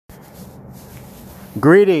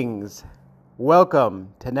Greetings.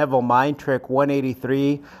 Welcome to Neville Mind Trick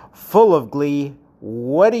 183, full of glee.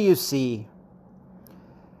 What do you see?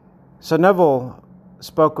 So Neville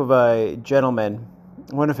spoke of a gentleman,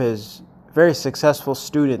 one of his very successful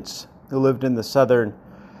students who lived in the southern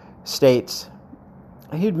states.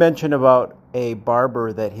 He'd mentioned about a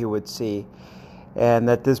barber that he would see, and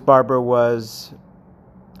that this barber was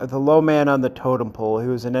the low man on the totem pole. He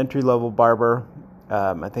was an entry-level barber.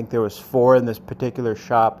 I think there was 4 in this particular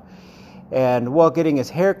shop. And while getting his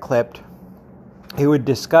hair clipped, he would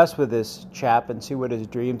discuss with this chap and see what his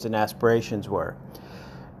dreams and aspirations were.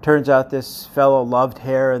 Turns out this fellow loved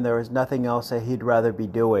hair, and there was nothing else that he'd rather be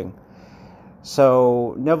doing.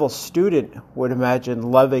 So Neville's student would imagine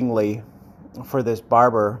lovingly for this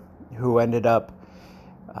barber, who ended up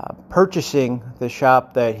purchasing the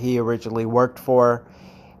shop that he originally worked for,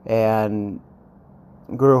 and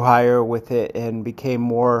grew higher with it and became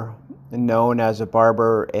more known as a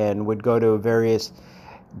barber, and would go to various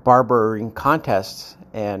barbering contests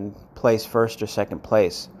and place first or second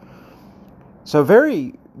place. So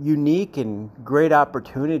very unique and great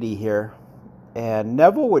opportunity here. And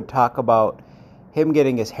Neville would talk about him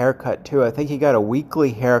getting his haircut too. I think he got a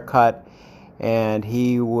weekly haircut, and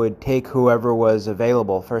he would take whoever was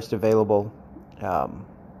available, first available,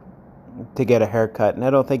 to get a haircut. And I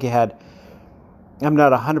don't think I'm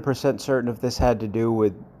not 100% certain if this had to do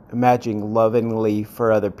with imagining lovingly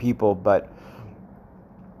for other people, but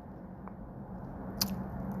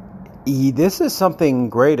this is something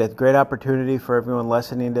great, a great opportunity for everyone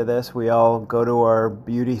listening to this. We all go to our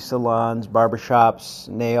beauty salons, barbershops,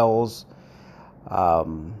 nails,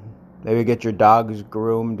 maybe get your dogs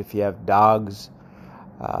groomed if you have dogs.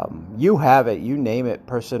 You have it, you name it,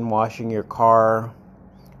 person washing your car,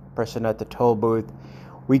 person at the toll booth.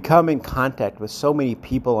 We come in contact with so many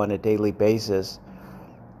people on a daily basis.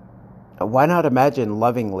 Why not imagine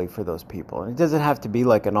lovingly for those people? And it doesn't have to be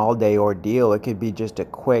like an all-day ordeal. It could be just a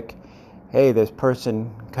quick, hey, this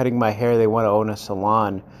person cutting my hair, they want to own a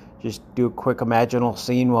salon. Just do a quick imaginal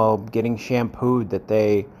scene while getting shampooed, that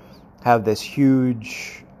they have this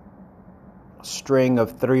huge string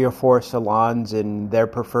of 3 or 4 salons in their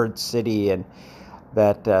preferred city, and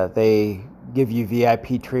that they give you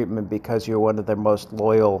VIP treatment because you're one of their most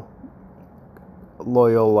loyal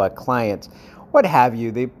clients. What have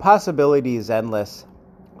you. The possibility is endless.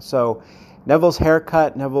 So Neville's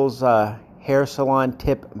haircut, Neville's hair salon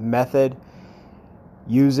tip method.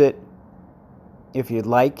 Use it if you'd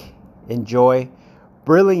like. Enjoy.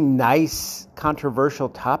 Really nice, controversial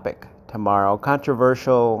topic tomorrow.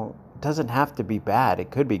 Controversial doesn't have to be bad.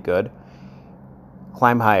 It could be good.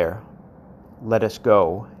 Climb higher. Let us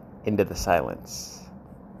go into the silence.